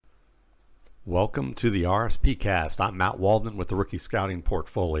Welcome to the RSP Cast. I'm Matt Waldman with the Rookie Scouting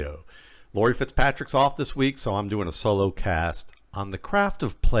Portfolio. Lori Fitzpatrick's off this week, so I'm doing a solo cast on the craft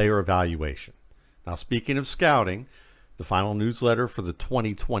of player evaluation. Now, speaking of scouting, the final newsletter for the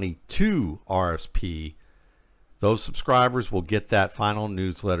 2022 RSP, those subscribers will get that final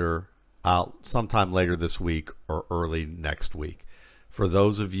newsletter out sometime later this week or early next week. For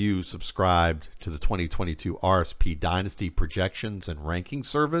those of you subscribed to the 2022 RSP Dynasty Projections and Ranking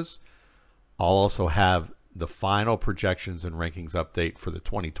Service, I'll also have the final projections and rankings update for the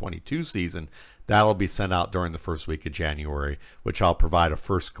 2022 season. That'll be sent out during the first week of January, which I'll provide a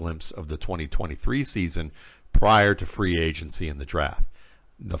first glimpse of the 2023 season prior to free agency and the draft.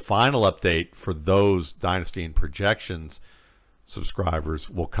 The final update for those Dynasty and Projections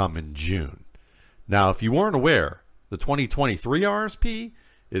subscribers will come in June. Now, if you weren't aware, the 2023 RSP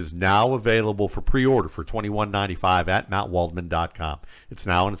is now available for pre-order for $21.95 at mattwaldman.com. It's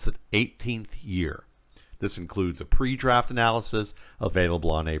now in its 18th year. This includes a pre-draft analysis available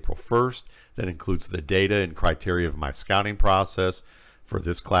on April 1st that includes the data and criteria of my scouting process for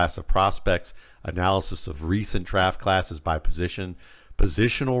this class of prospects, analysis of recent draft classes by position,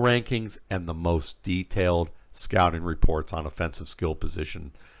 positional rankings, and the most detailed scouting reports on offensive skill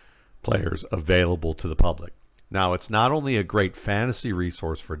position players available to the public. Now, it's not only a great fantasy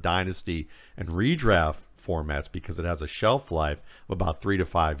resource for dynasty and redraft formats because it has a shelf life of about 3 to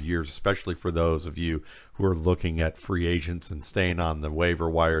 5 years, especially for those of you who are looking at free agents and staying on the waiver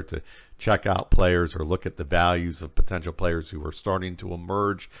wire to check out players or look at the values of potential players who are starting to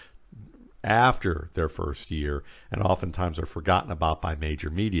emerge after their first year and oftentimes are forgotten about by major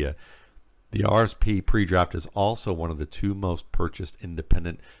media. The RSP pre-draft is also one of the two most purchased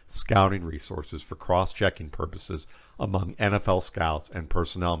independent scouting resources for cross-checking purposes among NFL scouts and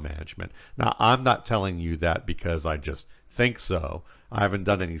personnel management. Now, I'm not telling you that because I just think so. I haven't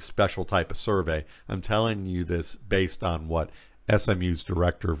done any special type of survey. I'm telling you this based on what SMU's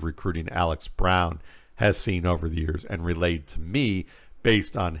Director of Recruiting, Alex Brown, has seen over the years and relayed to me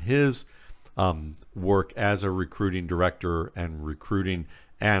based on his work as a recruiting director and recruiting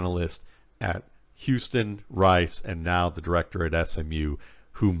analyst at Houston, Rice, and now the director at SMU,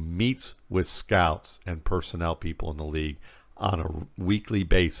 who meets with scouts and personnel people in the league on a weekly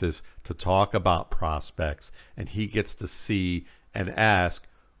basis to talk about prospects, and he gets to see and ask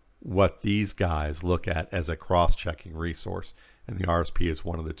what these guys look at as a cross-checking resource. And the RSP is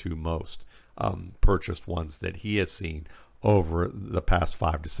one of the two most purchased ones that he has seen over the past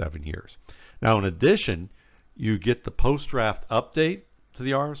 5 to 7 years. Now, in addition, you get the post-draft update to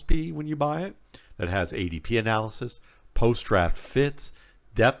the RSP when you buy it that has ADP analysis, post-draft fits,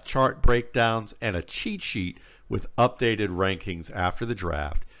 depth chart breakdowns, and a cheat sheet with updated rankings after the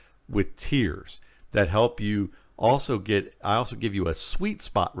draft with tiers that help you I also give you a sweet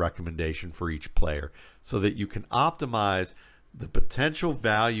spot recommendation for each player so that you can optimize the potential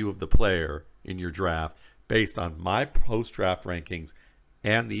value of the player in your draft based on my post-draft rankings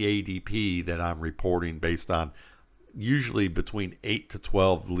and the ADP that I'm reporting based on usually between 8 to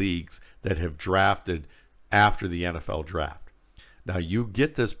 12 leagues that have drafted after the NFL draft. Now, you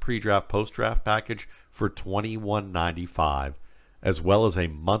get this pre-draft, post-draft package for $21.95, as well as a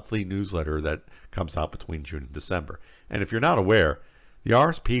monthly newsletter that comes out between June and December. And if you're not aware, the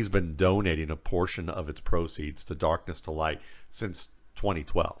RSP has been donating a portion of its proceeds to Darkness to Light since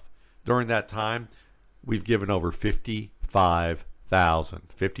 2012. During that time, we've given over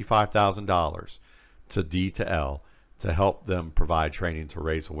 $55,000 to D2L to help them provide training to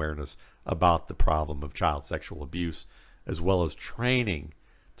raise awareness about the problem of child sexual abuse, as well as training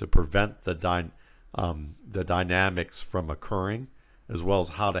to prevent the dynamics from occurring, as well as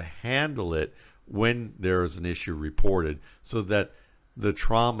how to handle it when there is an issue reported so that the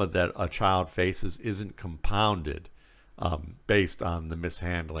trauma that a child faces isn't compounded based on the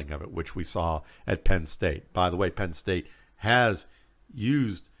mishandling of it, which we saw at Penn State. By the way, Penn State has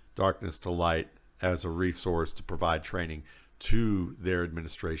used Darkness to Light as a resource to provide training to their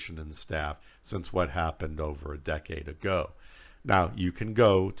administration and staff since what happened over a decade ago. Now, you can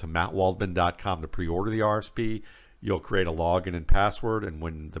go to mattwaldman.com to pre-order the RSP. You'll create a login and password, and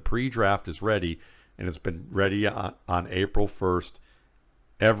when the pre-draft is ready, and it's been ready on April 1st,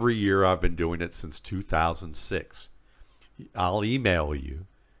 every year I've been doing it since 2006, I'll email you,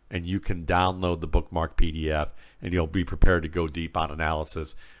 and you can download the bookmark PDF, and you'll be prepared to go deep on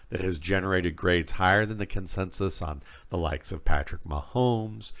analysis that has generated grades higher than the consensus on the likes of Patrick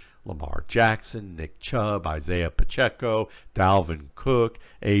Mahomes, Lamar Jackson, Nick Chubb, Isaiah Pacheco, Dalvin Cook,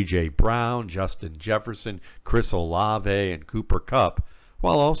 A.J. Brown, Justin Jefferson, Chris Olave, and Cooper Kupp,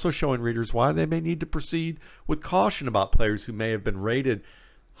 while also showing readers why they may need to proceed with caution about players who may have been rated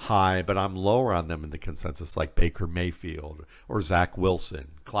high, but I'm lower on them in the consensus, like Baker Mayfield or Zach Wilson,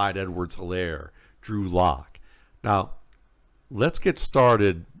 Clyde Edwards-Helaire, Drew Lock. Now, let's get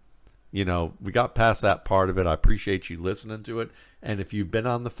started. You know, we got past that part of it. I appreciate you listening to it. And if you've been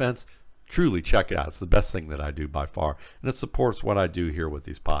on the fence, truly check it out. It's the best thing that I do by far. And it supports what I do here with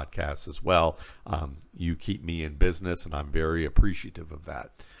these podcasts as well. You keep me in business, and I'm very appreciative of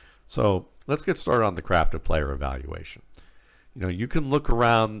that. So let's get started on the craft of player evaluation. You know, you can look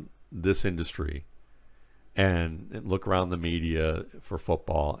around this industry and look around the media for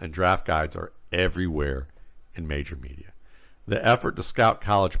football, and draft guides are everywhere in major media. The effort to scout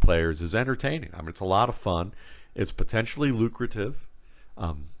college players is entertaining. I mean, it's a lot of fun. It's potentially lucrative,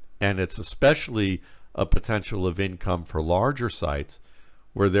 and it's especially a potential of income for larger sites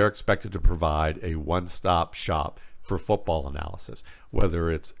where they're expected to provide a one-stop shop for football analysis,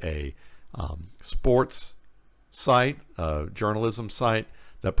 whether it's a sports site, a journalism site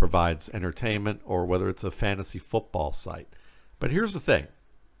that provides entertainment, or whether it's a fantasy football site. But here's the thing.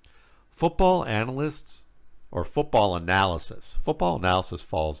 Football analysts or football analysis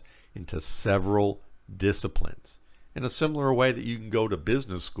falls into several disciplines in a similar way that you can go to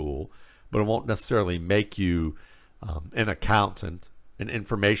business school, but it won't necessarily make you an accountant, an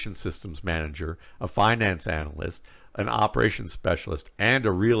information systems manager, a finance analyst, an operations specialist, and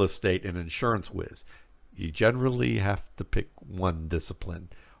a real estate and insurance whiz. You generally have to pick one discipline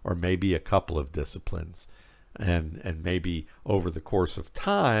or maybe a couple of disciplines, and maybe over the course of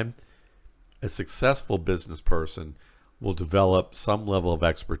time, a successful business person will develop some level of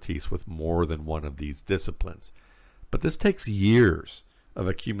expertise with more than one of these disciplines. But this takes years of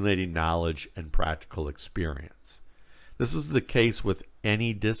accumulating knowledge and practical experience. This is the case with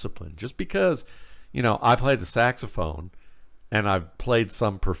any discipline. Just because, you know, I play the saxophone and I've played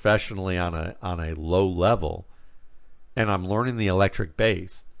some professionally on a low level, and I'm learning the electric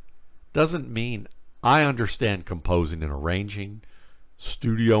bass, doesn't mean I understand composing and arranging,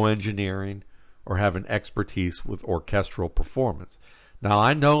 studio engineering, or have an expertise with orchestral performance. Now,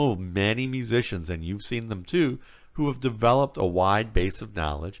 I know many musicians, and you've seen them too, who have developed a wide base of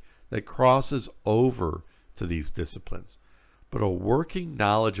knowledge that crosses over to these disciplines. But a working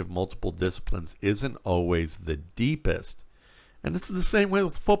knowledge of multiple disciplines isn't always the deepest. And this is the same way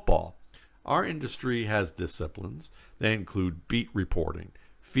with football. Our industry has disciplines. They include beat reporting,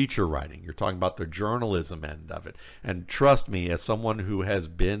 feature writing. You're talking about the journalism end of it. And trust me, as someone who has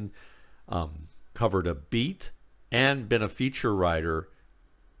been covered a beat and been a feature writer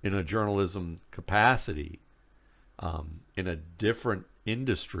in a journalism capacity in a different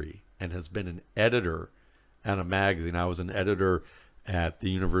industry, and has been an editor at a magazine. I was an editor at the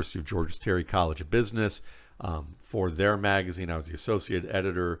University of Georgia's Terry College of Business for their magazine. I was the associate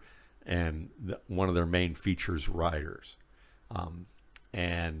editor and one of their main features writers.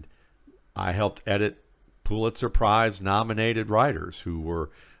 And I helped edit Pulitzer Prize nominated writers who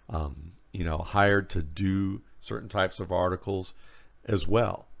were hired to do certain types of articles as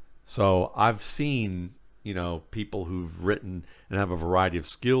well. So I've seen, people who've written and have a variety of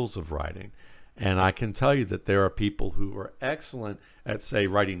skills of writing. And I can tell you that there are people who are excellent at, say,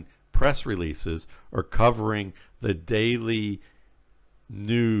 writing press releases or covering the daily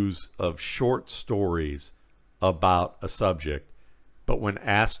news of short stories about a subject. But when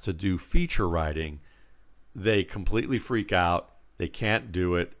asked to do feature writing, they completely freak out. They can't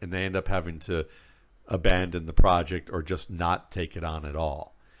do it, and they end up having to abandon the project or just not take it on at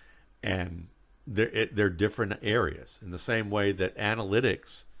all. And they're different areas in the same way that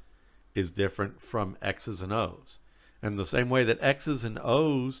analytics is different from X's and O's. And the same way that X's and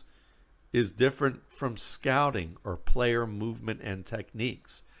O's is different from scouting or player movement and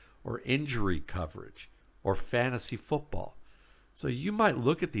techniques or injury coverage or fantasy football. So you might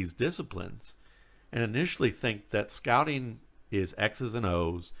look at these disciplines and initially think that scouting is X's and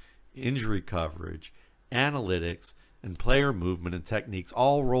O's, injury coverage, analytics, and player movement and techniques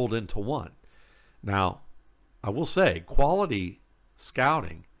all rolled into one. Now, I will say quality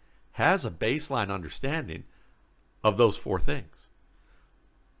scouting has a baseline understanding of those four things.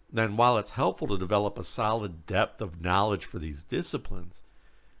 Then while it's helpful to develop a solid depth of knowledge for these disciplines,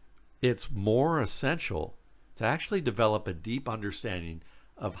 it's more essential to actually develop a deep understanding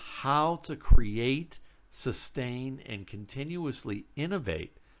of how to create, sustain, and continuously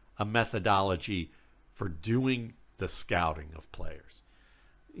innovate a methodology for doing the scouting of players.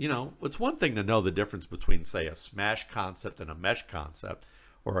 It's one thing to know the difference between, say, a smash concept and a mesh concept,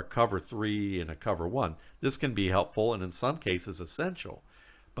 or a cover 3 and a cover 1. This can be helpful and in some cases essential.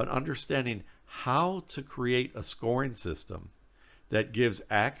 But understanding how to create a scoring system that gives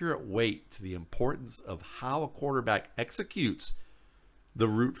accurate weight to the importance of how a quarterback executes the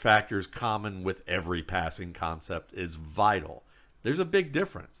root factors common with every passing concept is vital. There's a big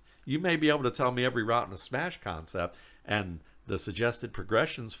difference. You may be able to tell me every route in a smash concept and the suggested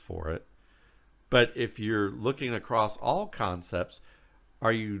progressions for it, but if you're looking across all concepts,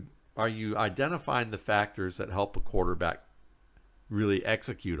 are you identifying the factors that help a quarterback really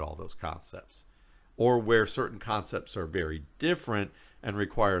execute all those concepts? Or where certain concepts are very different and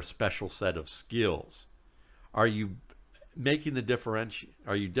require a special set of skills? Are you making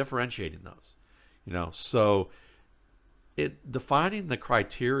are you differentiating those? So defining the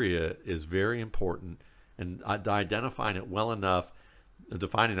criteria is very important, and defining it well enough,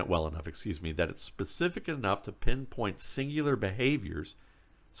 that it's specific enough to pinpoint singular behaviors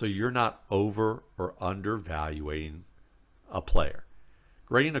so you're not over or undervaluing a player.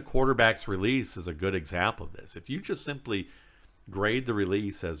 Grading a quarterback's release is a good example of this. If you just simply grade the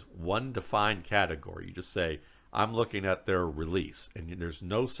release as one defined category, you just say, I'm looking at their release, and there's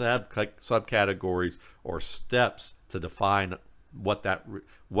no subcategories or steps to define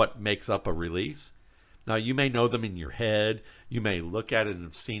what makes up a release. Now, you may know them in your head. You may look at it and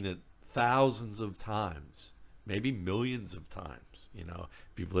have seen it thousands of times, maybe millions of times,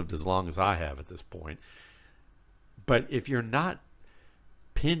 if you've lived as long as I have at this point. But if you're not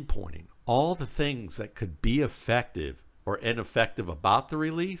pinpointing all the things that could be effective or ineffective about the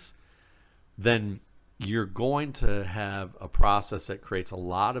release, then you're going to have a process that creates a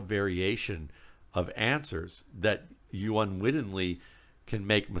lot of variation of answers that you unwittingly can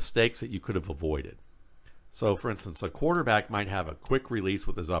make mistakes that you could have avoided. So, for instance, a quarterback might have a quick release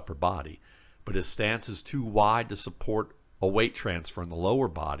with his upper body, but his stance is too wide to support a weight transfer in the lower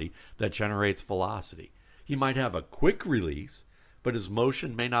body that generates velocity. He might have a quick release, but his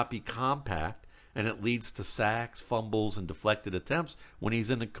motion may not be compact, and it leads to sacks, fumbles, and deflected attempts when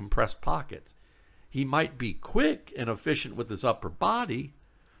he's in compressed pockets. He might be quick and efficient with his upper body,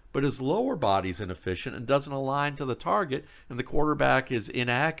 but his lower body's inefficient and doesn't align to the target, and the quarterback is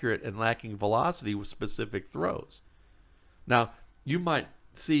inaccurate and lacking velocity with specific throws. Now, you might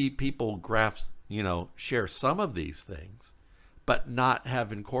see people share some of these things, but not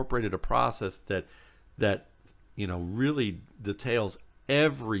have incorporated a process that really details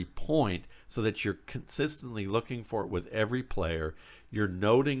every point so that you're consistently looking for it with every player. You're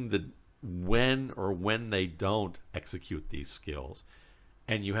noting when they don't execute these skills,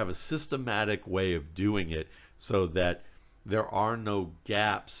 and you have a systematic way of doing it so that there are no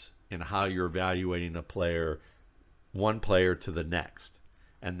gaps in how you're evaluating one player to the next.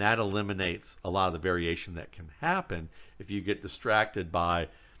 And that eliminates a lot of the variation that can happen if you get distracted by,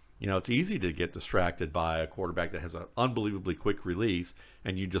 it's easy to get distracted by a quarterback that has an unbelievably quick release,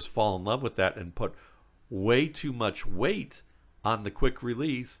 and you just fall in love with that and put way too much weight on the quick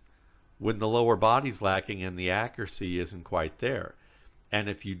release when the lower body's lacking and the accuracy isn't quite there. And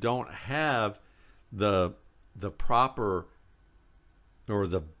if you don't have the proper or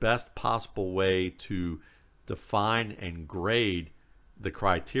the best possible way to define and grade the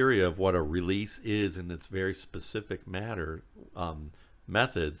criteria of what a release is in its very specific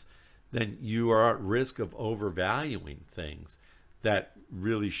methods, then you are at risk of overvaluing things that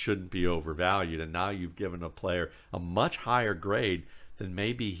really shouldn't be overvalued. And now you've given a player a much higher grade than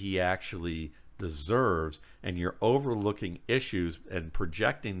maybe he actually deserves, and you're overlooking issues and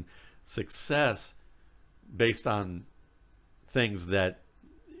projecting success based on things that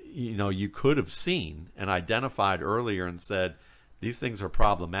you could have seen and identified earlier and said, these things are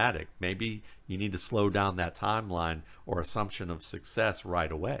problematic. Maybe you need to slow down that timeline or assumption of success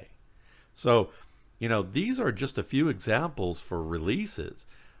right away. So, these are just a few examples for releases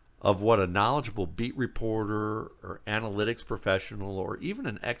of what a knowledgeable beat reporter or analytics professional or even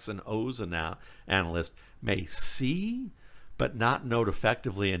an X and O's analyst may see but not note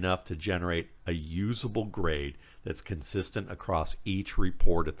effectively enough to generate a usable grade that's consistent across each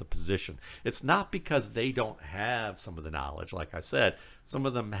report at the position. It's not because they don't have some of the knowledge. Like I said, some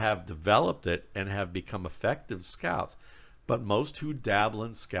of them have developed it and have become effective scouts. But most who dabble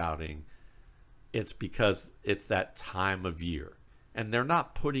in scouting, it's because it's that time of year. And they're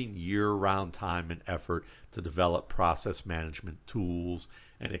not putting year-round time and effort to develop process management tools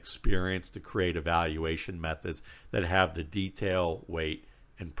and experience to create evaluation methods that have the detail, weight,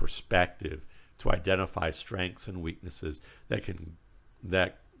 and perspective to identify strengths and weaknesses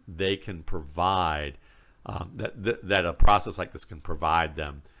that they can provide, that a process like this can provide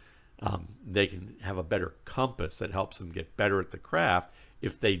them. They can have a better compass that helps them get better at the craft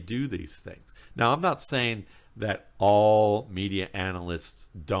if they do these things. Now, I'm not saying that all media analysts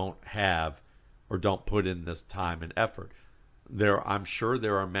don't have or don't put in this time and effort. I'm sure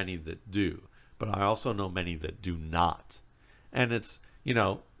there are many that do, but I also know many that do not. And it's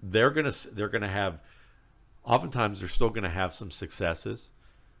they're gonna have. Oftentimes, they're still gonna have some successes,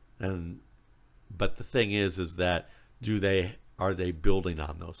 but the thing is that are they building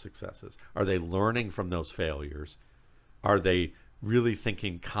on those successes? Are they learning from those failures? Are they really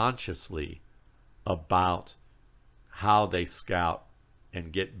thinking consciously about how they scout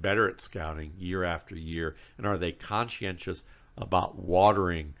and get better at scouting year after year? And are they conscientious about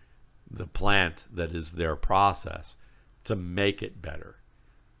watering the plant that is their process to make it better?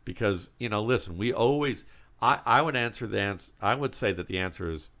 Because, listen, I would say that the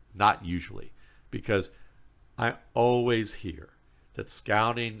answer is not usually, because I always hear that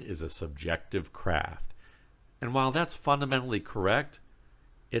scouting is a subjective craft. And while that's fundamentally correct,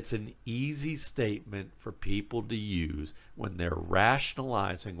 it's an easy statement for people to use when they're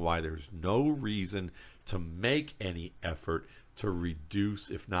rationalizing why there's no reason to make any effort to reduce,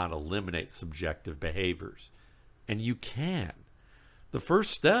 if not eliminate, subjective behaviors. And you can. The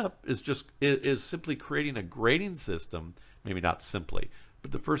first step is simply creating a grading system, maybe not simply,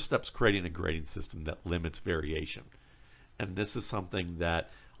 but the first step is creating a grading system that limits variation. And this is something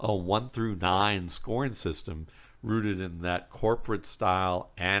that a 1 through 9 scoring system rooted in that corporate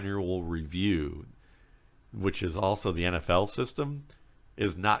style annual review, which is also the NFL system,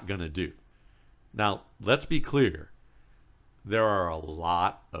 is not going to do. Now, let's be clear. There are a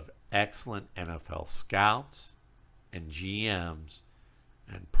lot of excellent NFL scouts and GMs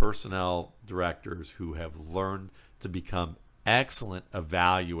and personnel directors who have learned to become excellent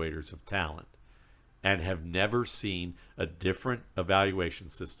evaluators of talent and have never seen a different evaluation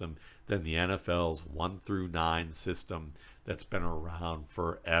system than the NFL's 1 through 9 system that's been around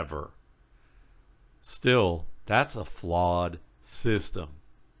forever. Still, that's a flawed system.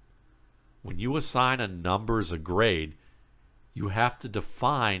 When you assign a number as a grade, you have to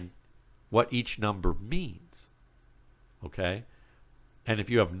define what each number means. Okay? And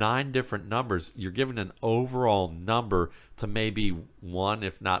if you have 9 different numbers, you're given an overall number to maybe 1,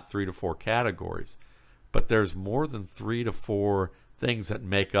 if not 3 to 4 categories. But there's more than 3 to 4 things that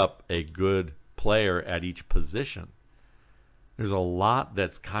make up a good player at each position. There's a lot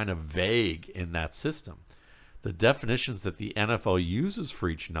that's kind of vague in that system. The definitions that the NFL uses for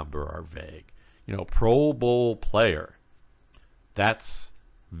each number are vague. Pro Bowl player, that's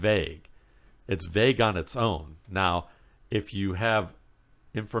vague. It's vague on its own. Now, if you have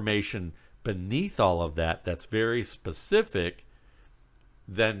information beneath all of that that's very specific,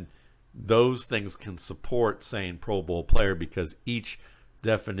 then those things can support saying Pro Bowl player, because each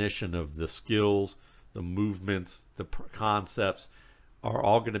definition of the skills, the movements, the concepts are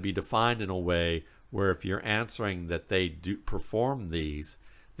all going to be defined in a way where if you're answering that they do perform these,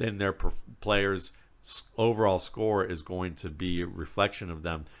 then their players' overall score is going to be a reflection of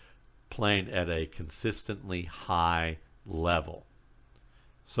them playing at a consistently high level.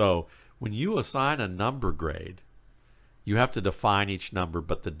 So when you assign a number grade, you have to define each number,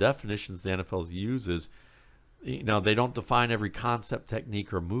 but the definitions the NFL uses, they don't define every concept,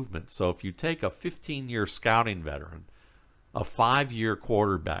 technique, or movement. So if you take a 15-year scouting veteran, a 5-year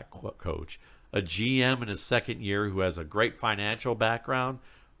quarterback coach, a GM in his second year who has a great financial background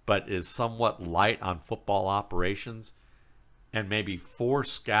but is somewhat light on football operations, and maybe 4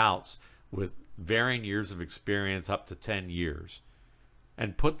 scouts with varying years of experience up to 10 years,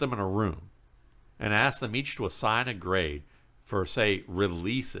 and put them in a room and ask them each to assign a grade for, say,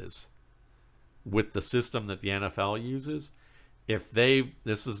 releases with the system that the NFL uses. If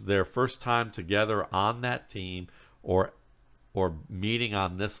this is their first time together on that team or meeting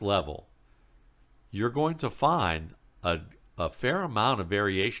on this level, you're going to find a fair amount of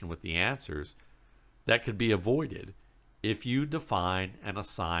variation with the answers that could be avoided if you define and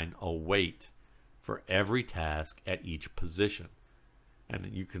assign a weight for every task at each position. And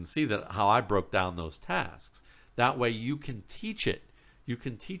you can see that how I broke down those tasks. That way you can teach it. You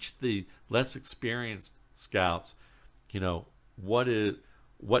can teach the less experienced scouts, what are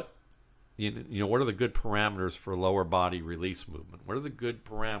the good parameters for lower body release movement? What are the good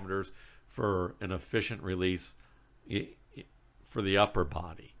parameters for an efficient release for the upper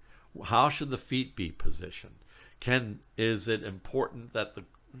body? How should the feet be positioned? Is it important that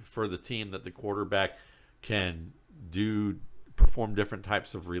for the team that the quarterback can perform different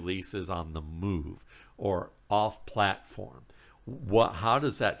types of releases on the move or off platform? How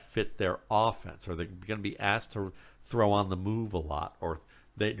does that fit their offense? Are they going to be asked to throw on the move a lot, or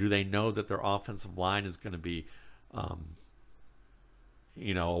do they know that their offensive line is going to be a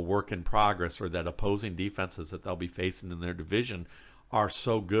work in progress, or that opposing defenses that they'll be facing in their division are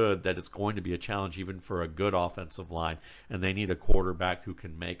so good that it's going to be a challenge even for a good offensive line, and they need a quarterback who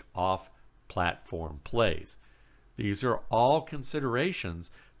can make off platform plays? These are all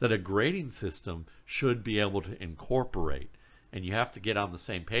considerations that a grading system should be able to incorporate. And you have to get on the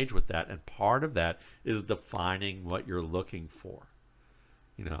same page with that. And part of that is defining what you're looking for.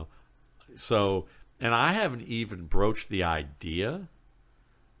 You know, so, and I haven't even broached the idea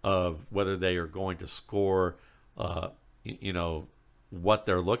of whether they are going to score, what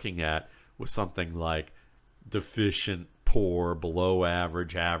they're looking at with something like deficient, poor, below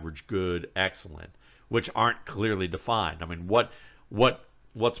average, average, good, excellent, which aren't clearly defined. I mean,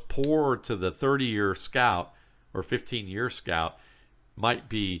 what's poor to the 30-year scout or 15-year scout might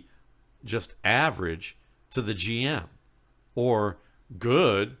be just average to the GM, or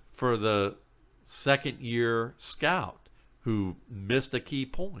good for the second-year scout who missed a key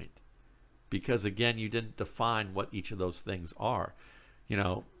point, because again, you didn't define what each of those things are.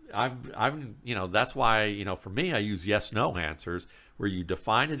 That's why, for me, I use yes/no answers, where you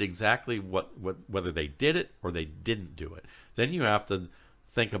define it exactly whether they did it or they didn't do it. Then you have to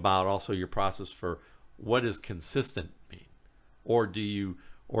think about also your process for what does consistent mean, or do you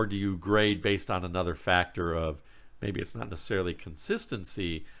grade based on another factor of maybe it's not necessarily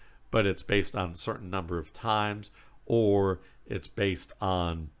consistency, but it's based on a certain number of times, or it's based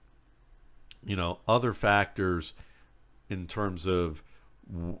on other factors in terms of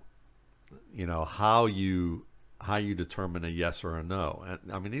how you determine a yes or a no.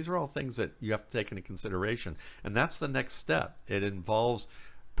 And I mean, these are all things that you have to take into consideration, and that's the next step. It involves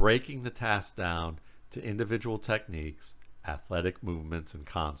breaking the task down to individual techniques, athletic movements and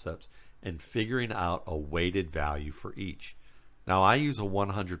concepts, and figuring out a weighted value for each. Now, I use a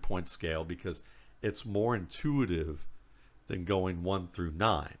 100-point scale because it's more intuitive than going 1 through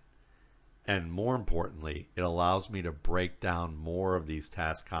 9. And more importantly, it allows me to break down more of these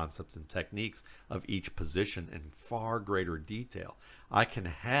task concepts and techniques of each position in far greater detail. I can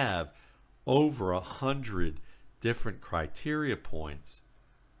have over 100 different criteria points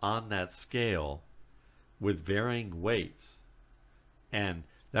on that scale with varying weights. And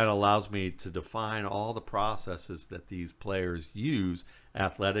that allows me to define all the processes that these players use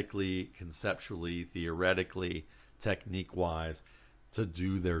athletically, conceptually, theoretically, technique-wise, to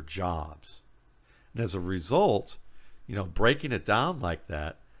do their jobs. And as a result, breaking it down like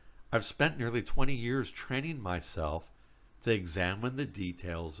that, I've spent nearly 20 years training myself to examine the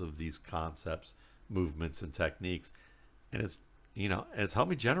details of these concepts, movements, and techniques. And it's helped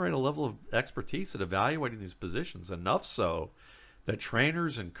me generate a level of expertise at evaluating these positions, enough so that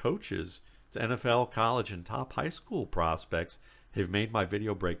trainers and coaches to NFL, college, and top high school prospects have made my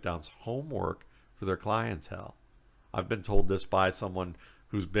video breakdowns homework for their clientele. I've been told this by someone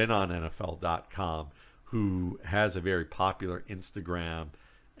who's been on NFL.com, who has a very popular Instagram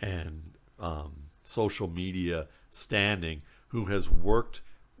and social media standing, who has worked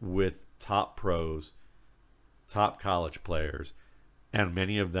with top pros, top college players, and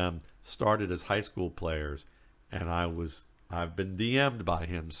many of them started as high school players. And I've been DM'd by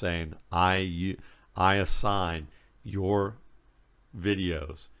him saying, I assign your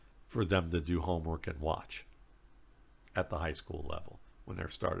videos for them to do homework and watch at the high school level when they're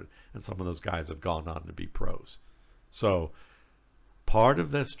started. And some of those guys have gone on to be pros. So part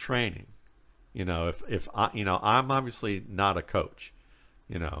of this training, if I'm obviously not a coach,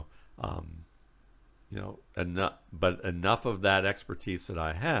 but enough of that expertise that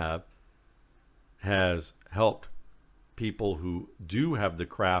I have has helped people who do have the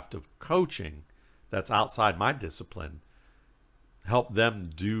craft of coaching that's outside my discipline, help them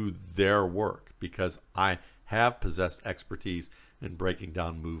do their work, because I have possessed expertise in breaking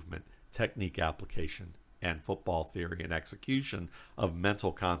down movement, technique application, and football theory and execution of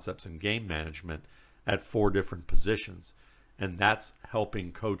mental concepts and game management at 4 different positions. And that's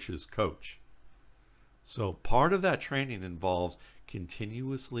helping coaches coach. So part of that training involves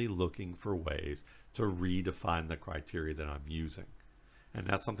continuously looking for ways to redefine the criteria that I'm using. And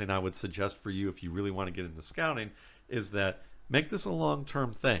that's something I would suggest for you if you really want to get into scouting, is that make this a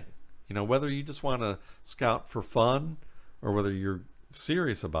long-term thing. Whether you just want to scout for fun or whether you're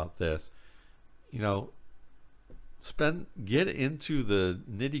serious about this, get into the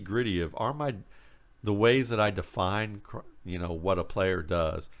nitty-gritty of, the ways that I define, what a player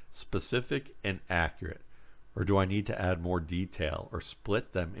does, specific and accurate, or do I need to add more detail or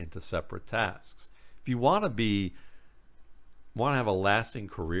split them into separate tasks? If you want to have a lasting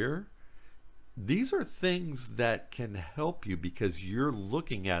career, these are things that can help you because you're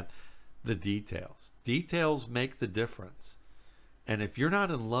looking at the details. Details make the difference. And if you're not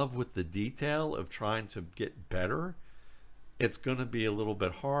in love with the detail of trying to get better, it's going to be a little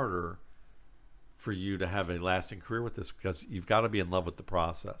bit harder for you to have a lasting career with this, because you've got to be in love with the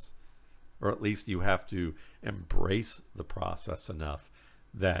process. or at least you have to embrace the process enough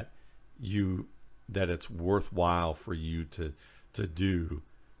that it's worthwhile for you to do,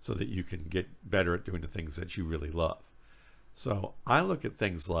 so that you can get better at doing the things that you really love. So I look at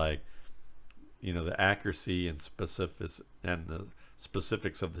things like, the accuracy and the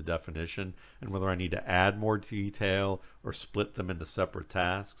specifics of the definition, and whether I need to add more detail or split them into separate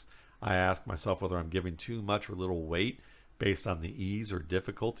tasks. I ask myself whether I'm giving too much or little weight based on the ease or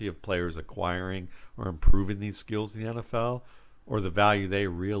difficulty of players acquiring or improving these skills in the NFL, or the value they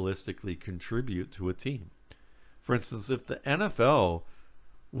realistically contribute to a team. For instance, if the NFL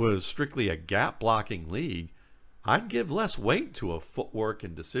was strictly a gap blocking league, I'd give less weight to a footwork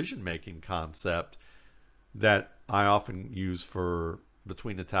and decision-making concept that I often use for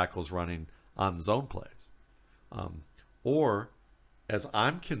between the tackles running on zone plays. Or, as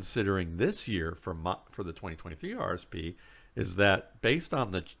I'm considering this year for the 2023 RSP, is that based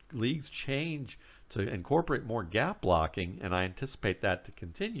on the league's change to incorporate more gap blocking, and I anticipate that to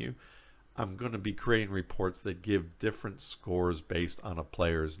continue, I'm going to be creating reports that give different scores based on a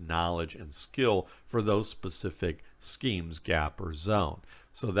player's knowledge and skill for those specific schemes, gap or zone.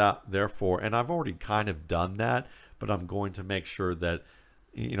 So that, therefore, and I've already kind of done that, but I'm going to make sure that,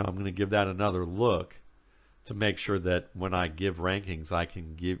 I'm going to give that another look to make sure that when I give rankings, I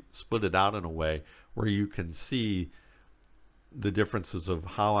can split it out in a way where you can see the differences of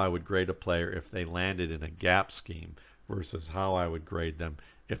how I would grade a player if they landed in a gap scheme versus how I would grade them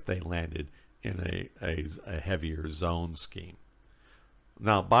if they landed in a heavier zone scheme.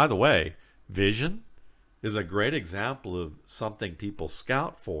 Now, by the way, vision is a great example of something people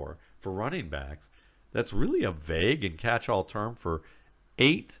scout for running backs. That's really a vague and catch-all term for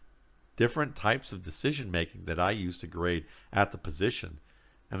 8 different types of decision making that I use to grade at the position.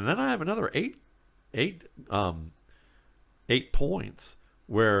 And then I have another 8 points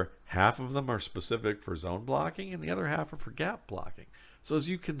where half of them are specific for zone blocking and the other half are for gap blocking. So as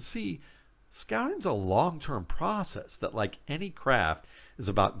you can see, scouting's a long-term process that, like any craft, is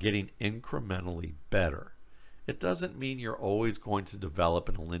about getting incrementally better. It doesn't mean you're always going to develop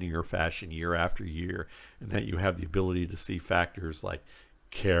in a linear fashion year after year, and that you have the ability to see factors like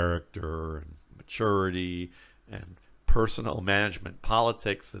character and maturity and personal management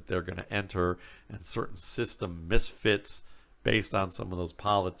politics that they're going to enter, and certain system misfits based on some of those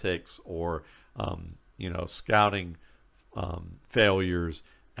politics, or scouting failures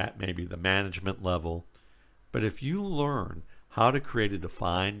at maybe the management level. But if you learn how to create a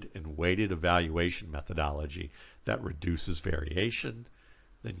defined and weighted evaluation methodology that reduces variation,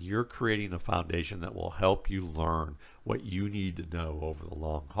 then you're creating a foundation that will help you learn what you need to know over the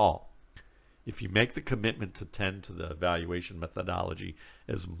long haul. If you make the commitment to tend to the evaluation methodology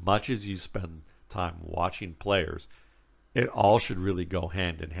as much as you spend time watching players, it all should really go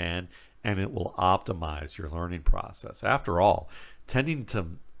hand in hand, and it will optimize your learning process. After all, tending to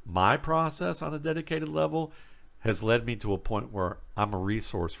my process on a dedicated level has led me to a point where I'm a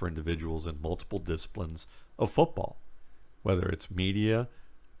resource for individuals in multiple disciplines of football, whether it's media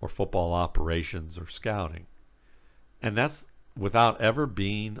or football operations or scouting. And that's without ever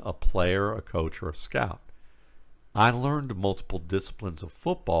being a player, a coach, or a scout. I learned multiple disciplines of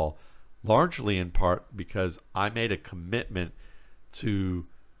football largely in part because I made a commitment to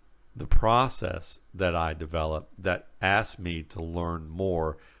the process that I developed that asked me to learn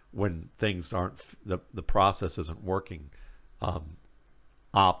more when things aren't, the process isn't working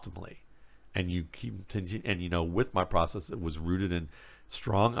optimally. And you keep, and with my process, it was rooted in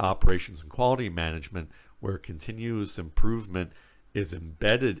strong operations and quality management, where continuous improvement is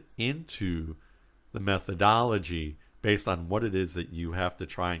embedded into the methodology based on what it is that you have to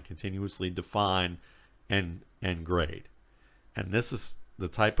try and continuously define and grade. And this is the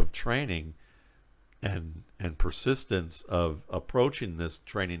type of training and persistence of approaching this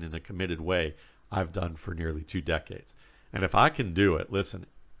training in a committed way I've done for nearly 2 decades. And if I can do it, listen,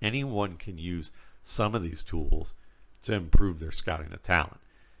 anyone can use some of these tools to improve their scouting of talent.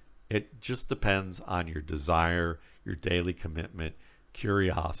 It just depends on your desire, your daily commitment,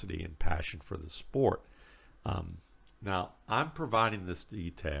 curiosity, and passion for the sport. Now, I'm providing this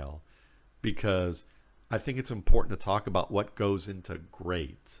detail because I think it's important to talk about what goes into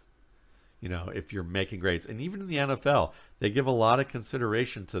grades. If you're making grades, and even in the NFL, they give a lot of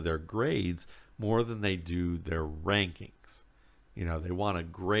consideration to their grades more than they do their rankings. They want to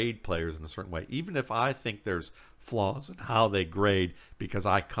grade players in a certain way, even if I think there's flaws in how they grade, because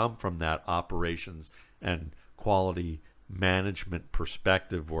I come from that operations and quality management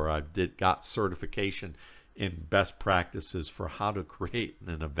perspective where I got certification in best practices for how to create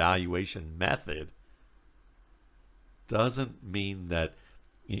an evaluation method. Doesn't mean that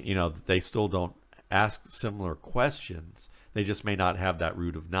they still don't ask similar questions. They just may not have that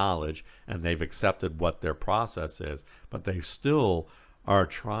root of knowledge, and they've accepted what their process is, but they still are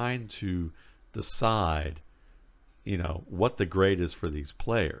trying to decide, what the grade is for these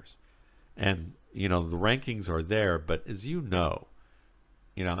players. And, the rankings are there, but as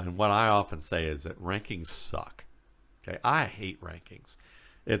and what I often say is that rankings suck. Okay, I hate rankings.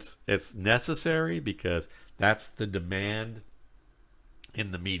 It's necessary because that's the demand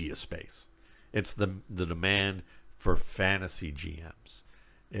in the media space. It's the demand for fantasy GMs.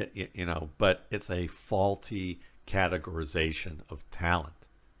 But it's a faulty categorization of talent.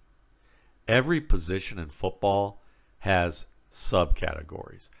 Every position in football has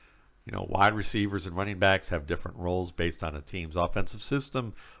subcategories. Wide receivers and running backs have different roles based on a team's offensive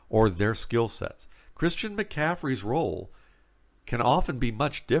system or their skill sets. Christian McCaffrey's role can often be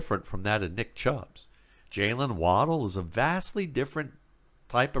much different from that of Nick Chubb's. Jalen Waddle is a vastly different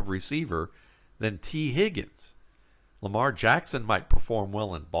type of receiver than T. Higgins. Lamar Jackson might perform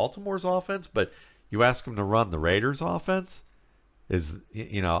well in Baltimore's offense, but you ask him to run the Raiders' offense, how's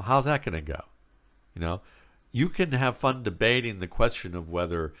that going to go? You can have fun debating the question of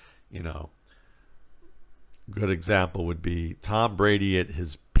whether, good example would be Tom Brady at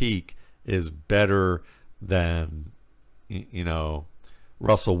his peak is better than,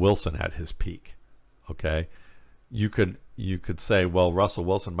 Russell Wilson at his peak. Okay. You could say, well, Russell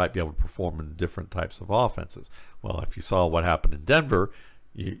Wilson might be able to perform in different types of offenses. Well, if you saw what happened in Denver,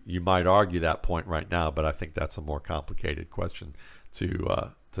 you might argue that point right now, but I think that's a more complicated question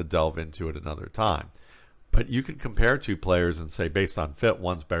to delve into at another time. But you can compare two players and say, based on fit,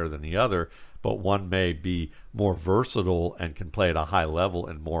 one's better than the other, but one may be more versatile and can play at a high level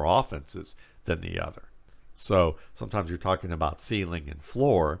in more offenses than the other. So sometimes you're talking about ceiling and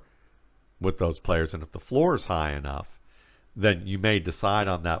floor with those players, and if the floor is high enough, then you may decide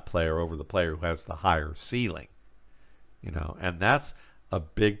on that player over the player who has the higher ceiling. And that's a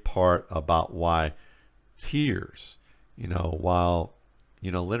big part about why tiers, while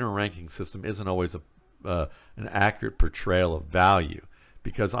linear ranking system isn't always an accurate portrayal of value,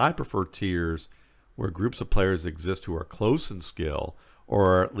 because I prefer tiers where groups of players exist who are close in skill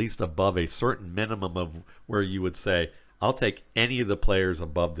or at least above a certain minimum of where you would say, I'll take any of the players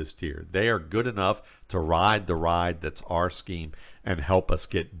above this tier. They are good enough to ride the ride that's our scheme and help us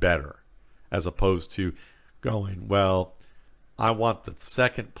get better, as opposed to going, well, I want the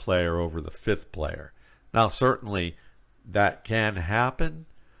second player over the fifth player. Now, certainly that can happen,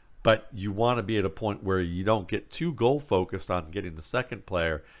 but you want to be at a point where you don't get too goal-focused on getting the second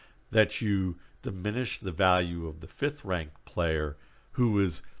player that you diminish the value of the fifth-ranked player who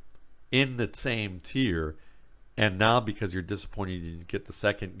is in the same tier. And now, because you're disappointed you didn't get the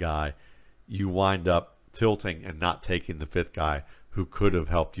second guy, you wind up tilting and not taking the fifth guy who could have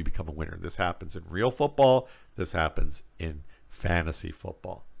helped you become a winner. This happens in real football. This happens in fantasy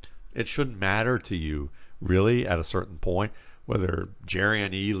football. It shouldn't matter to you, really, at a certain point, whether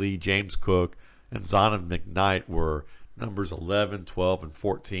Jerrion Ealy, James Cook, and Zonovan McKnight were numbers 11, 12, and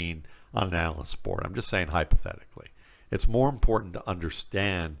 14 on an analyst board. I'm just saying hypothetically. It's more important to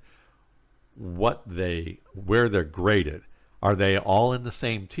understand where they're graded. Are they all in the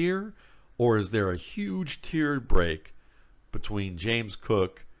same tier, or is there a huge tier break between James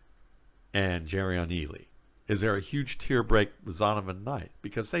Cook and Jerrion Ealy? Is there a huge tier break with Zonovan Knight?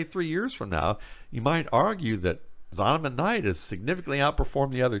 Because say 3 years from now, you might argue that Zonovan Knight has significantly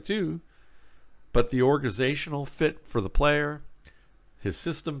outperformed the other two, but the organizational fit for the player, his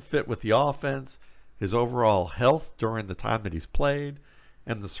system fit with the offense, his overall health during the time that he's played,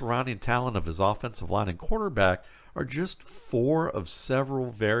 and the surrounding talent of his offensive line and quarterback are just four of several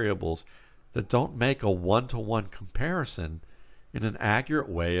variables that don't make a one-to-one comparison in an accurate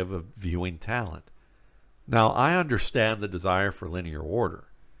way of viewing talent. Now, I understand the desire for linear order,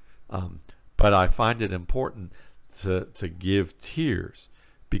 but I find it important to give tiers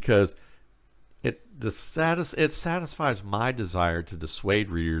because it satisfies my desire to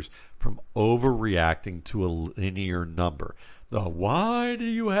dissuade readers from overreacting to a linear number. Why do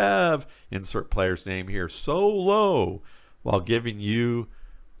you have insert player's name here so low, while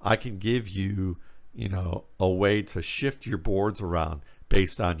I can give you, a way to shift your boards around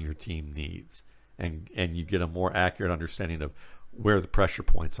based on your team needs, and you get a more accurate understanding of where the pressure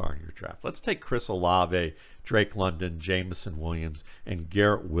points are in your draft. Let's take Chris Olave, Drake London, Jameson Williams, and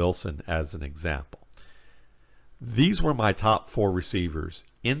Garrett Wilson as an example. These were my top four receivers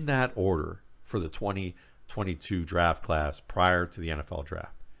in that order for the 2022 draft class prior to the NFL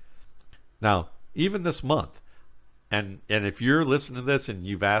draft. Now, even this month, and if you're listening to this and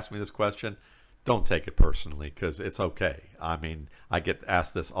you've asked me this question, don't take it personally because it's okay. I mean, I get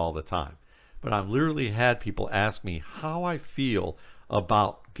asked this all the time. But I've literally had people ask me how I feel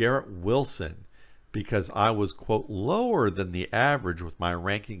about Garrett Wilson because I was, quote, lower than the average with my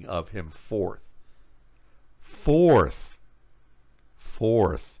ranking of him fourth. Fourth.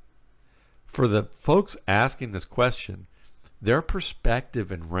 For the folks asking this question, their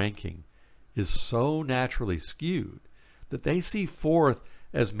perspective and ranking is so naturally skewed that they see fourth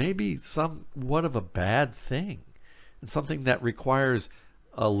as maybe somewhat of a bad thing and something that requires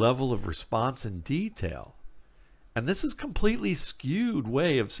a level of response and detail. And this is completely skewed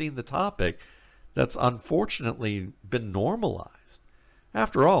way of seeing the topic that's unfortunately been normalized.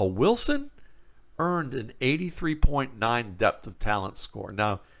 After all, Wilson earned an 83.9 depth of talent score.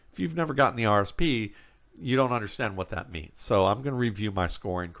 Now, if you've never gotten the RSP, you don't understand what that means. So I'm going to review my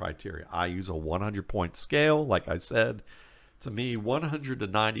scoring criteria. I use a 100-point scale, like I said. To me, 100 to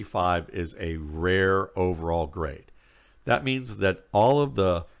 95 is a rare overall grade. That means that all of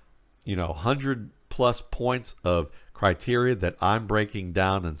the 100 plus points of criteria that I'm breaking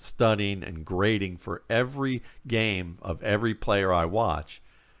down and studying and grading for every game of every player I watch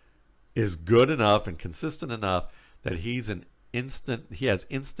is good enough and consistent enough that he has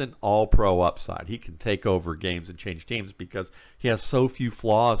instant all-pro upside. He can take over games and change teams because he has so few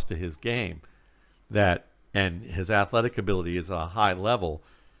flaws to his game and his athletic ability is at a high level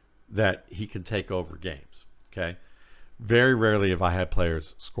that he can take over games. Okay? Very rarely have I had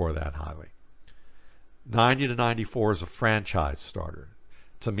players score that highly. 90 to 94 is a franchise starter.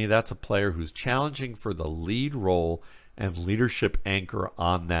 To me, that's a player who's challenging for the lead role and leadership anchor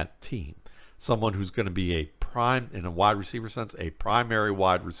on that team. Someone who's going to be in a wide receiver sense, a primary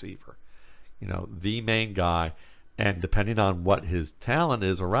wide receiver. The main guy, and depending on what his talent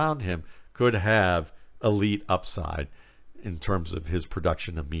is around him, could have elite upside in terms of his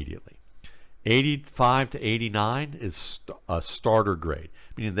production immediately. 85 to 89 is a starter grade,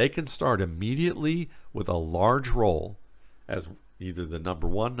 meaning they can start immediately with a large role as either the number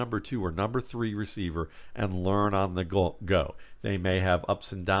 1, number 2, or number 3 receiver and learn on the go. They may have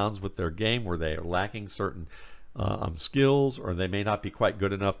ups and downs with their game where they are lacking certain skills, or they may not be quite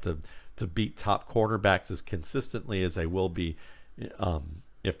good enough to beat top cornerbacks as consistently as they will be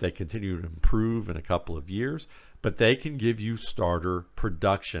if they continue to improve in a couple of years. But they can give you starter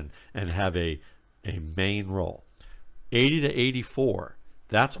production and have a main role. 80 to 84,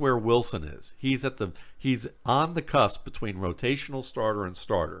 that's where Wilson is. He's on the cusp between rotational starter and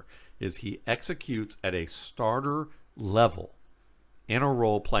starter. He executes at a starter level in a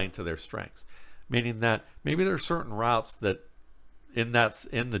role playing to their strengths. Meaning that maybe there are certain routes that in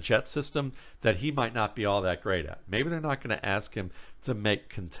the jet system that he might not be all that great at. Maybe they're not going to ask him to make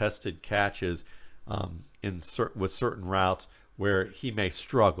contested catches with certain routes where he may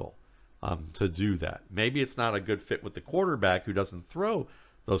struggle to do that. Maybe it's not a good fit with the quarterback who doesn't throw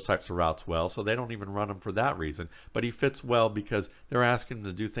those types of routes well, so they don't even run him for that reason. But he fits well because they're asking him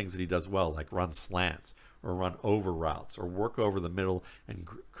to do things that he does well, like run slants or run over routes or work over the middle and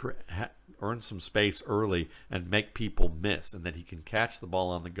earn some space early and make people miss, and that he can catch the ball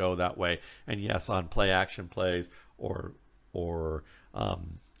on the go that way. And yes, on play action plays or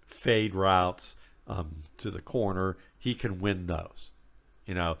fade routes to the corner, he can win those.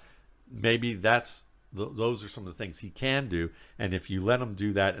 Maybe those are some of the things he can do. And if you let him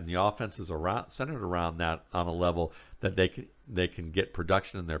do that, and the offense is centered around that on a level that they can get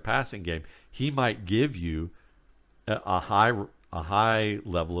production in their passing game, he might give you a high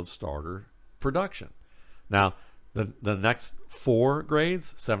level of starter production. Now, the next 4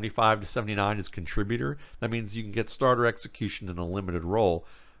 grades, 75 to 79, is contributor. That means you can get starter execution in a limited role,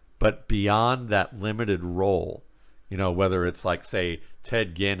 but beyond that limited role, whether it's like, say,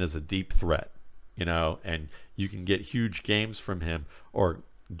 Ted Ginn is a deep threat, and you can get huge games from him, or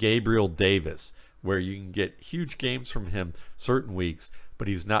Gabriel Davis, where you can get huge games from him certain weeks, but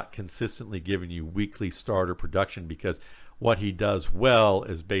he's not consistently giving you weekly starter production, because what he does well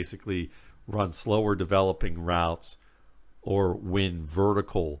is basically run slower developing routes or win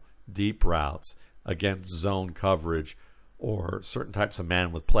vertical deep routes against zone coverage or certain types of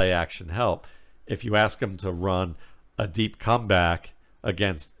man with play action help. If you ask him to run a deep comeback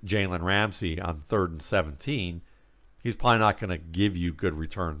against Jalen Ramsey on 3rd and 17, he's probably not going to give you good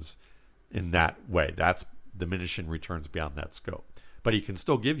returns in that way. That's diminishing returns beyond that scope. But he can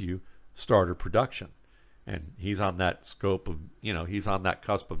still give you starter production. And he's on that scope of, he's on that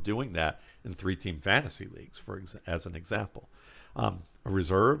cusp of doing that in 3-team fantasy leagues, as an example. A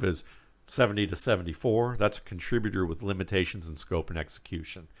reserve is 70 to 74. That's a contributor with limitations in scope and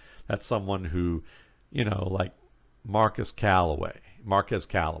execution. That's someone who, like Marcus Callaway Marquez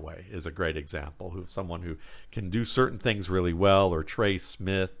Callaway is a great example, someone who can do certain things really well, or Trey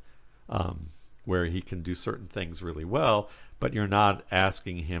Smith, where he can do certain things really well, but you're not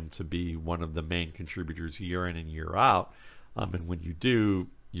asking him to be one of the main contributors year in and year out. And when you do,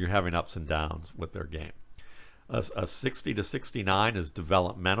 you're having ups and downs with their game. A 60 to 69 is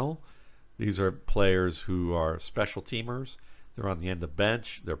developmental. These are players who are special teamers. They're on the end of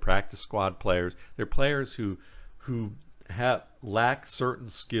bench. They're practice squad players. They're players who lack certain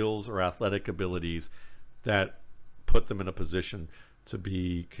skills or athletic abilities that put them in a position to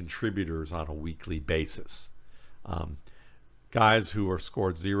be contributors on a weekly basis. Guys who are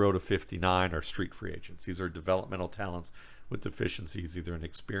scored 0 to 59 are street free agents. These are developmental talents with deficiencies, either in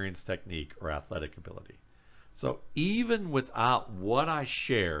experience, technique, or athletic ability. So even without what I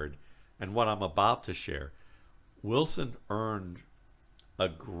shared and what I'm about to share, Wilson earned a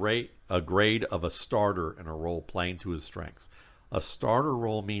grade of a starter in a role playing to his strengths. A starter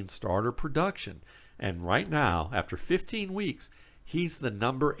role means starter production. And right now, after 15 weeks, he's the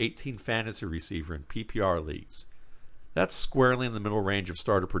number 18 fantasy receiver in PPR leagues. That's squarely in the middle range of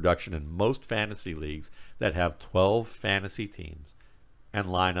starter production in most fantasy leagues that have 12 fantasy teams and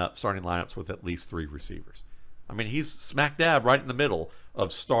starting lineups with at least 3 receivers. I mean, he's smack dab right in the middle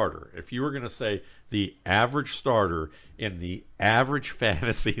of starter. If you were going to say the average starter in the average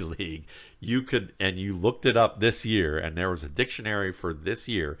fantasy league, you looked it up this year, and there was a dictionary for this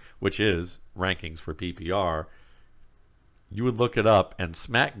year, which is rankings for PPR, you would look it up, and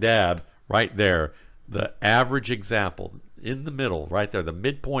smack dab right there, the average example in the middle, right there, the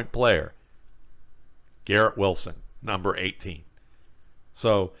midpoint player, Garrett Wilson, number 18.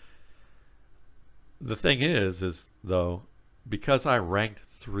 So the thing is though, because I ranked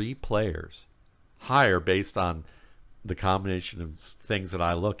 3 players higher based on the combination of things that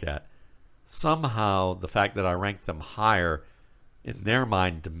I look at, somehow the fact that I ranked them higher in their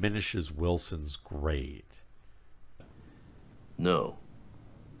mind diminishes Wilson's grade. No,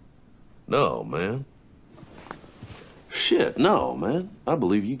 man. Shit, no, man. I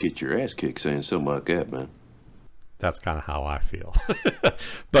believe you get your ass kicked saying something like that, man. That's kind of how I feel.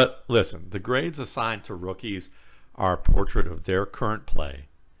 But listen, the grades assigned to rookies are a portrait of their current play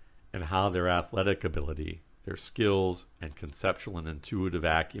and how their athletic ability, their skills, and conceptual and intuitive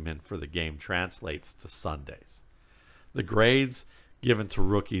acumen for the game translates to Sundays. The grades given to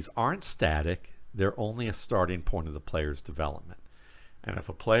rookies aren't static. They're only a starting point of the player's development. And if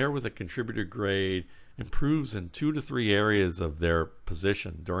a player with a contributor grade improves in 2 to 3 areas of their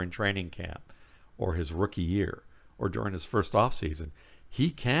position during training camp or his rookie year or during his first offseason,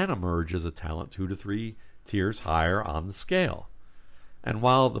 he can emerge as a talent 2 to 3 tiers higher on the scale. And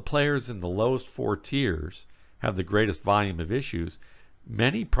while the players in the lowest 4 tiers have the greatest volume of issues,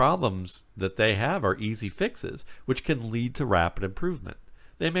 many problems that they have are easy fixes, which can lead to rapid improvement.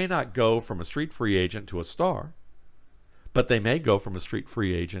 They may not go from a street free agent to a star, but they may go from a street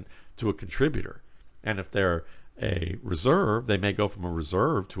free agent to a contributor. And if they're a reserve, they may go from a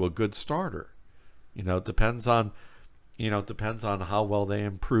reserve to a good starter. It depends on how well they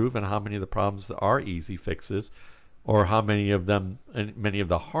improve and how many of the problems that are easy fixes, or how many of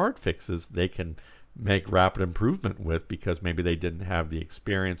the hard fixes they can make rapid improvement with, because maybe they didn't have the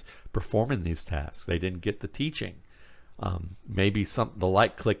experience performing these tasks. They didn't get the teaching. Maybe the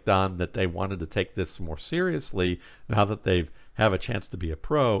light clicked on that they wanted to take this more seriously now that they have a chance to be a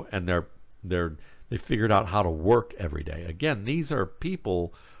pro, and they figured out how to work every day. Again, these are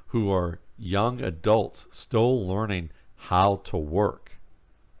people who are young adults still learning how to work.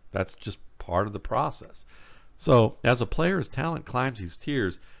 That's just part of the process. So as a player's talent climbs these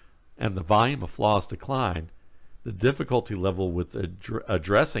tiers and the volume of flaws decline, the difficulty level with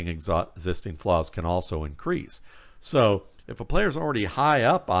addressing existing flaws can also increase. So if a player's already high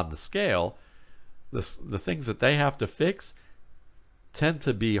up on the scale, the things that they have to fix tend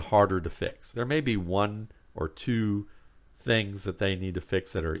to be harder to fix. There may be 1 or 2 things that they need to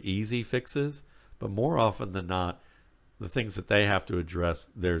fix that are easy fixes, but more often than not, the things that they have to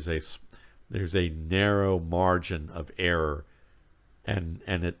address, there's a narrow margin of error, and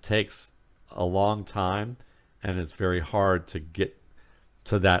it takes a long time, and it's very hard to get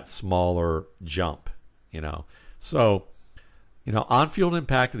to that smaller jump. So on-field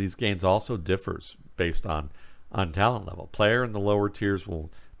impact of these gains also differs based on talent level. Player in the lower tiers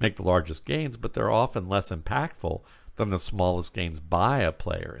will make the largest gains, but they're often less impactful than the smallest gains by a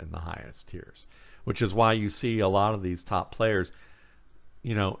player in the highest tiers, which is why you see a lot of these top players,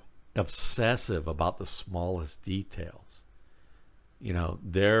 obsessive about the smallest details.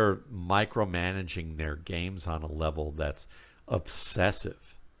 They're micromanaging their games on a level that's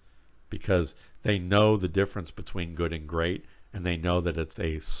obsessive, because they know the difference between good and great, and they know that it's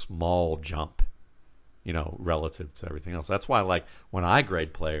a small jump, relative to everything else. That's why, like, when I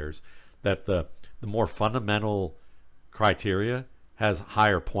grade players, that the more fundamental criteria has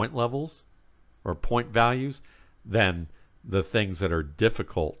higher point levels or point values than the things that are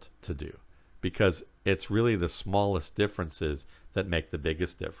difficult to do, because it's really the smallest differences that make the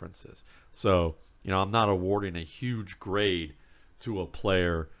biggest differences. So, I'm not awarding a huge grade to a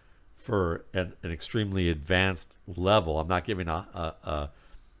player for an extremely advanced level. I'm not giving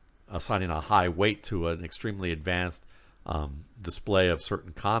assigning a high weight to an extremely advanced display of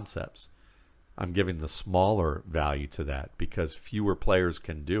certain concepts. I'm giving the smaller value to that because fewer players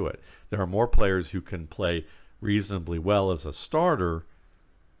can do it. There are more players who can play reasonably well as a starter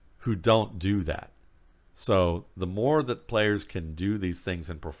who don't do that. So the more that players can do these things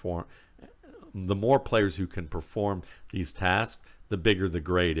and perform, the more players who can perform these tasks, the bigger the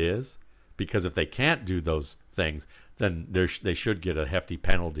grade is. Because if they can't do those things, then they should get a hefty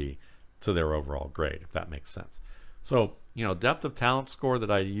penalty to their overall grade, if that makes sense. So, depth of talent score that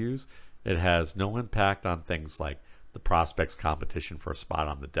I use, it has no impact on things like the prospects competition for a spot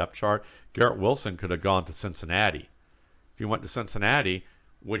on the depth chart. Garrett Wilson could have gone to Cincinnati. If he went to Cincinnati,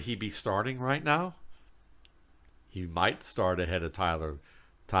 would he be starting right now? He might start ahead of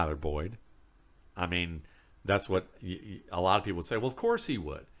Tyler Boyd. I mean, that's what a lot of people would say. Well, of course he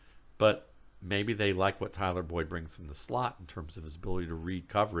would. But maybe they like what Tyler Boyd brings in the slot in terms of his ability to read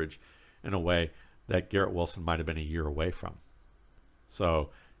coverage in a way that Garrett Wilson might have been a year away from. So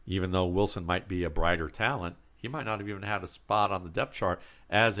even though Wilson might be a brighter talent, he might not have even had a spot on the depth chart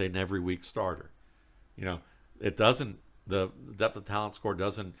as an every week starter. It doesn't, the depth of talent score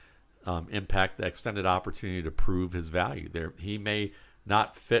doesn't impact the extended opportunity to prove his value. He may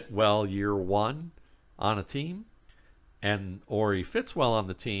not fit well year one on a team, or he fits well on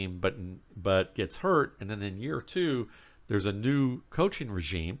the team but gets hurt, and then in year two there's a new coaching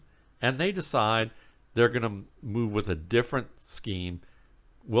regime and they decide they're going to move with a different scheme.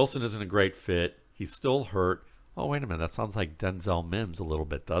 Wilson isn't a great fit. He's still hurt. Oh, wait a minute. That sounds like Denzel Mims a little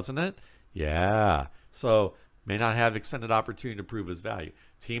bit, doesn't it? Yeah. So may not have extended opportunity to prove his value.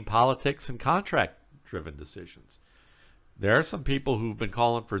 Team politics and contract-driven decisions. There are some people who've been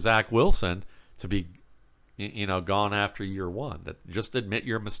calling for Zach Wilson to be, gone after year one. That just admit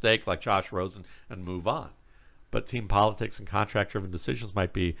your mistake like Josh Rosen and move on. But team politics and contract-driven decisions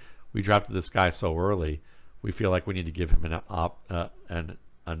might be, we drafted this guy so early, we feel like we need to give him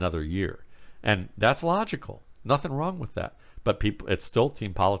another year. And that's logical. Nothing wrong with that. But it's still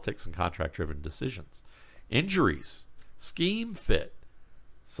team politics and contract-driven decisions. Injuries, scheme fit.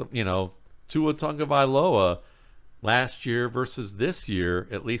 So, Tua Tagovailoa last year versus this year,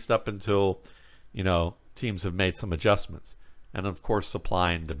 at least up until, teams have made some adjustments. And, of course,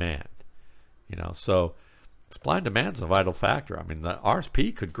 supply and demand. So supply and demand is a vital factor. I mean, the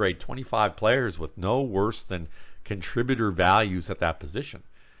RSP could grade 25 players with no worse than contributor values at that position.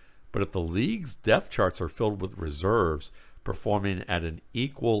 But if the league's depth charts are filled with reserves performing at an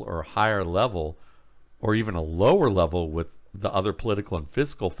equal or higher level, or even a lower level with the other political and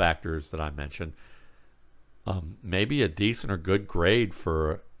physical factors that I mentioned, maybe a decent or good grade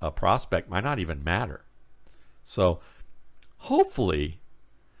for a prospect might not even matter. So hopefully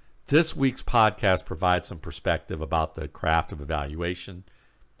this week's podcast provides some perspective about the craft of evaluation,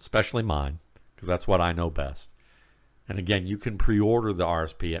 especially mine, because that's what I know best. And again, you can pre-order the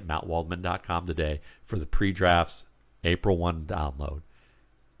RSP at mattwaldman.com today for the pre-drafts April 1 download.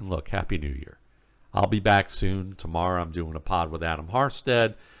 And look, Happy New Year. I'll be back soon. Tomorrow I'm doing a pod with Adam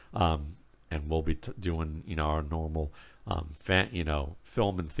Harstead, and we'll be doing, our normal,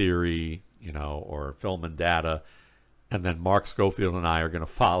 film and theory, or film and data. And then Mark Schofield and I are going to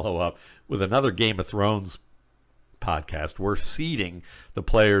follow up with another Game of Thrones podcast. We're seeding the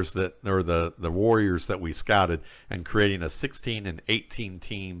players the Warriors that we scouted and creating a 16 and 18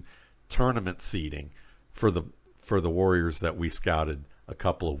 team tournament seeding for the Warriors that we scouted a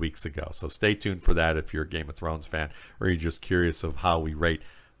couple of weeks ago. So stay tuned for that if you're a Game of Thrones fan or you're just curious of how we rate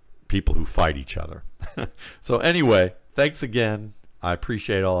people who fight each other. So anyway, thanks again. I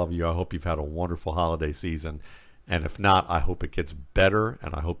appreciate all of you. I hope you've had a wonderful holiday season. And if not, I hope it gets better,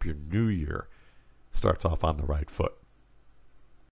 and I hope your new year starts off on the right foot.